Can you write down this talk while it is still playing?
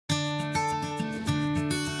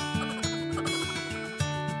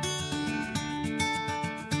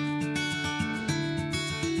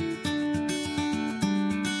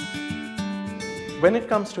When it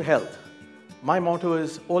comes to health, my motto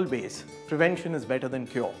is always, prevention is better than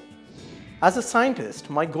cure. As a scientist,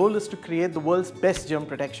 my goal is to create the world's best germ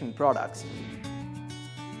protection products.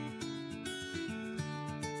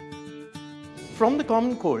 From the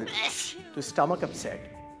common cold to stomach upset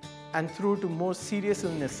and through to more serious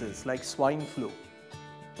illnesses like swine flu,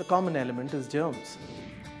 the common element is germs.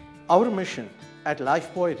 Our mission at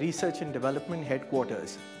Lifebuoy Research and Development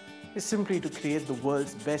Headquarters is simply to create the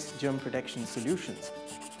world's best germ protection solutions.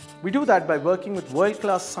 We do that by working with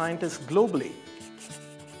world-class scientists globally,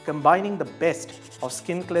 combining the best of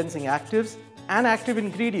skin cleansing actives and active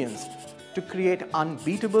ingredients to create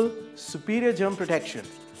unbeatable, superior germ protection,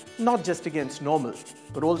 not just against normal,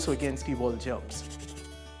 but also against evolved germs.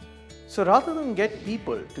 So rather than get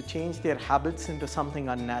people to change their habits into something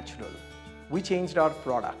unnatural, we changed our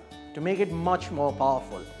product to make it much more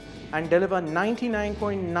powerful and deliver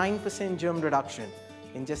 99.9% germ reduction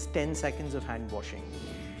in just 10 seconds of hand washing.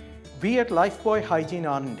 We at Lifebuoy Hygiene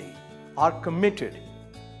R&D are committed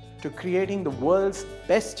to creating the world's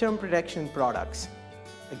best germ protection products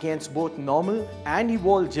against both normal and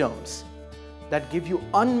evolved germs that give you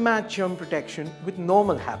unmatched germ protection with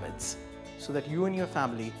normal habits so that you and your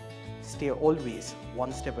family stay always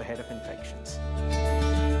one step ahead of infections.